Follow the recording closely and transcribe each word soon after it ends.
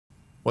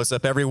What's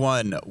up,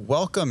 everyone?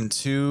 Welcome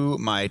to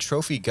my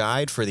trophy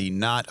guide for the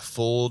Not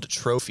Fooled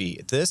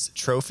trophy. This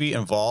trophy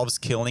involves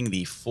killing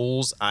the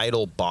Fool's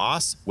Idol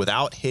boss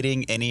without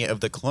hitting any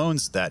of the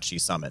clones that she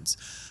summons.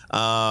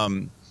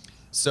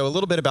 So a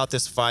little bit about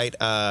this fight.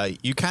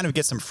 You kind of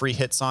get some free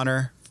hits on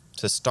her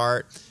to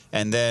start,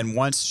 and then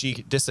once she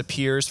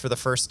disappears for the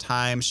first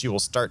time, she will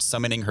start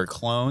summoning her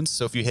clones.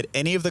 So if you hit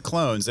any of the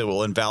clones, it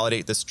will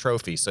invalidate this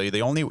trophy. So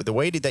the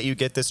way that you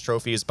get this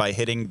trophy is by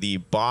hitting the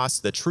boss,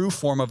 the true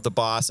form of the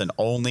boss, and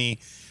only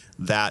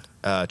that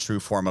true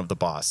form of the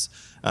boss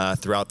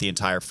throughout the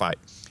entire fight.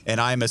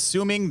 And I'm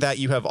assuming that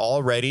you have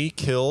already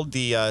killed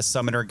the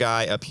summoner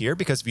guy up here,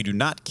 because if you do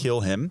not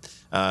kill him,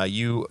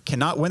 you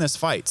cannot win this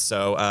fight.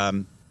 So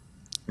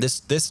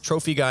This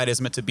trophy guide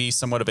is meant to be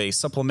somewhat of a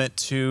supplement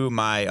to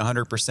my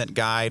 100%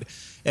 guide,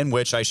 in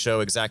which I show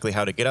exactly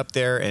how to get up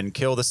there and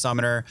kill the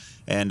summoner.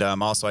 And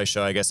also I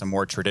show, I guess, a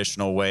more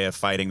traditional way of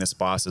fighting this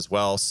boss as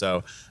well.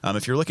 So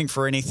if you're looking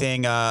for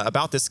anything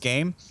about this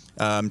game,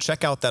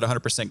 check out that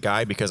 100%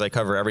 guide, because I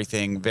cover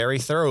everything very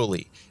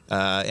thoroughly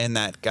in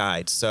that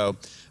guide. So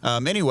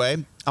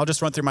anyway, I'll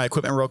just run through my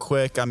equipment real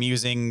quick. I'm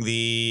using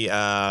the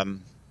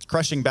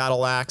Crushing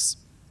Battle Axe.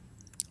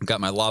 I've got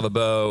my Lava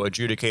Bow,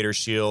 Adjudicator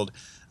Shield.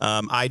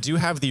 I do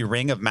have the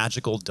Ring of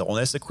Magical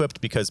Dullness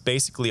equipped, because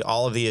basically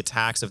all of the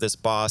attacks of this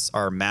boss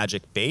are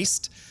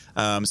magic-based.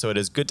 So it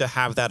is good to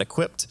have that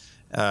equipped,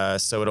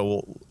 so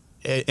it'll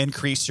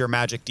increase your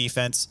magic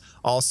defense.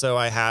 Also,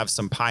 I have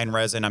some pine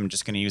resin. I'm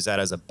just going to use that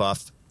as a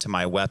buff to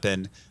my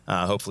weapon,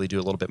 hopefully do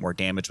a little bit more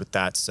damage with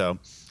that. So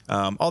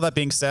all that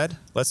being said,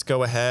 let's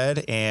go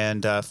ahead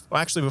and well,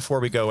 actually,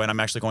 before we go in, I'm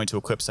actually going to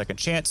equip Second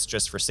Chance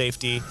just for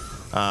safety.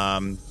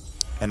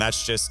 And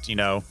that's just, you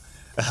know,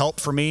 a help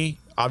for me.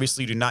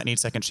 Obviously, you do not need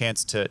Second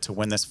Chance to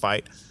win this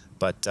fight,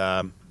 but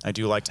I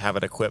do like to have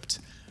it equipped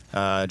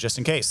just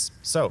in case.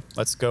 So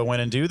let's go in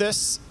and do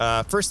this.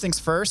 First things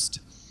first,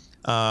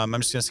 I'm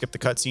just going to skip the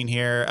cutscene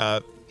here.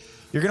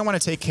 You're going to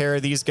want to take care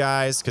of these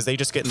guys, because they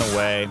just get in the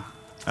way.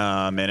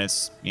 And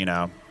it's, you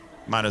know,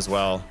 might as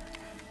well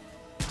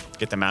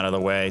get them out of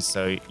the way.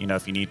 So, you know,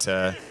 if you need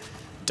to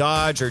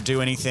dodge or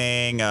do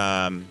anything,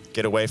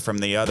 get away from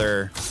the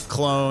other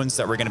clones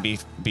that we're going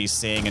to be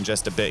seeing in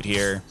just a bit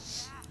here.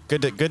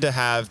 Good to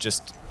have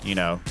just, you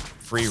know,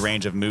 free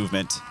range of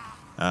movement.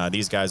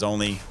 These guys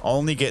only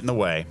get in the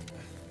way,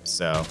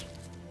 so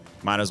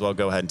might as well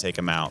go ahead and take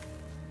them out.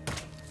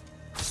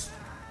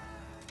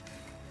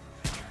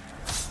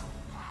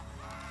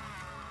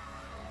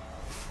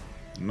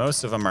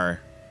 Most of them are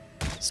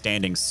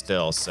standing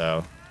still,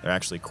 so they're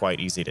actually quite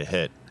easy to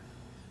hit.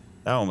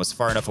 That one was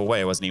far enough away.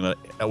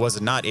 I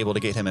was not able to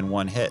get him in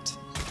one hit.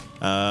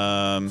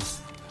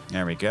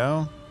 There we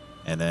go.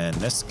 And then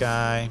this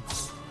guy.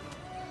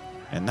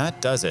 And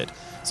that does it.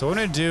 So what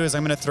I'm going to do is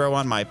I'm going to throw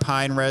on my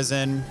pine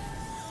resin.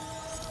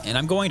 And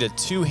I'm going to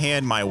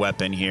two-hand my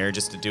weapon here,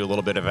 just to do a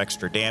little bit of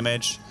extra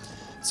damage.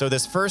 So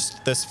this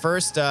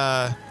first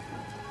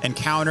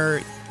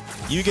encounter,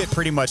 you get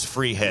pretty much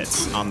free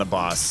hits on the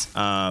boss.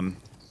 And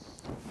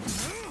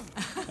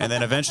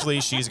then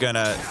eventually she's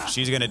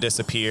gonna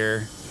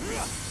disappear,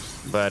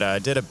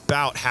 but did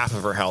about half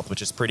of her health,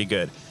 which is pretty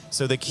good.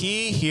 So the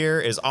key here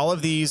is all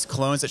of these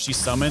clones that she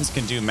summons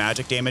can do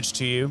magic damage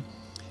to you,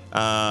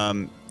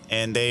 and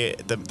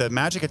the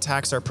magic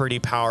attacks are pretty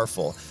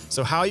powerful.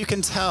 So how you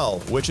can tell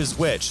which is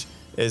which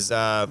is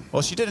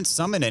well, she didn't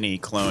summon any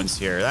clones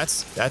here.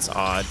 That's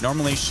odd.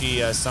 Normally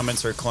she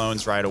summons her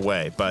clones right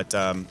away, but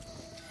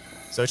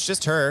so it's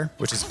just her,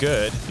 which is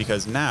good,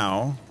 because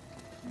now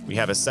we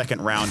have a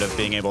second round of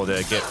being able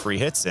to get free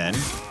hits in.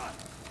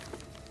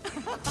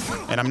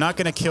 And I'm not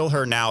going to kill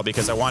her now,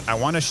 because I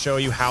want to show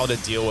you how to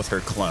deal with her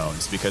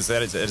clones, because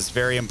that is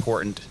very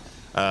important.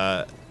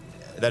 That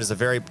is a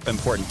very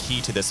important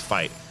key to this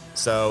fight.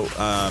 So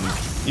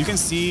you can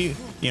see,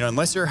 you know,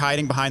 unless you're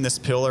hiding behind this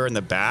pillar in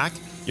the back,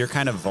 you're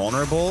kind of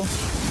vulnerable.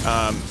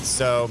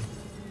 So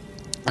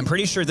I'm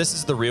pretty sure this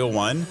is the real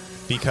one,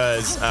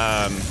 because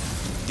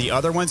the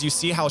other ones, you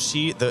see how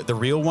the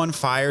real one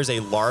fires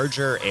a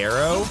larger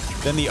arrow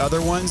than the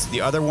other ones.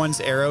 The other one's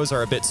arrows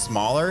are a bit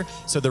smaller.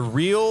 So the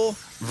real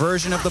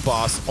version of the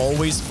boss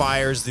always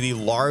fires the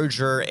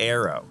larger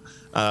arrow,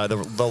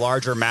 the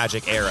larger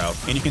magic arrow.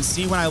 And you can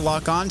see when I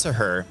lock onto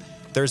her,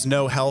 there's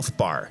no health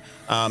bar.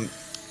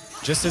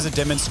 Just as a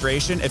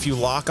demonstration, if you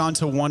lock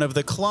onto one of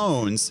the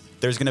clones,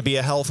 there's going to be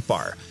a health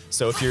bar.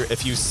 So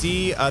if you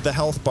see the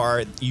health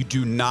bar, you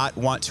do not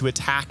want to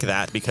attack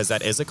that, because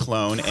that is a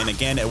clone, and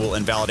again, it will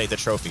invalidate the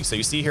trophy. So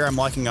you see here I'm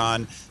locking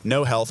on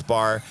no health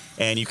bar,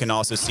 and you can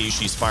also see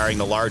she's firing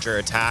the larger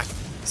attack.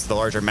 It's the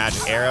larger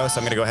magic arrow, so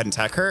I'm going to go ahead and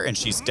attack her, and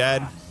she's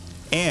dead,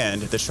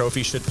 and the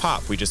trophy should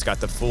pop. We just got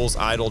the Fool's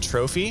Idol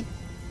trophy.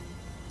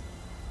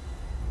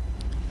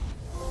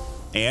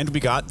 And we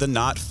got the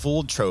not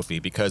fooled trophy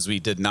because we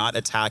did not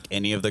attack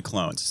any of the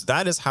clones. So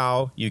that is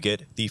how you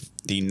get the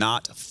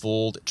not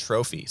fooled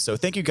trophy. So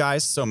thank you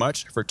guys so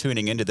much for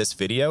tuning into this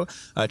video.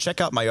 Check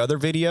out my other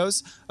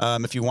videos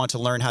if you want to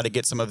learn how to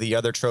get some of the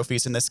other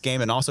trophies in this game,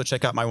 and also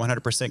check out my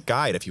 100%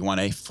 guide if you want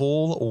a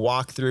full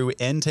walkthrough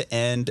end to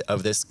end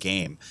of this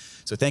game.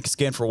 So thanks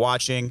again for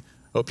watching.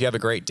 Hope you have a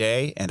great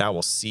day, and I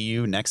will see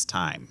you next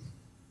time.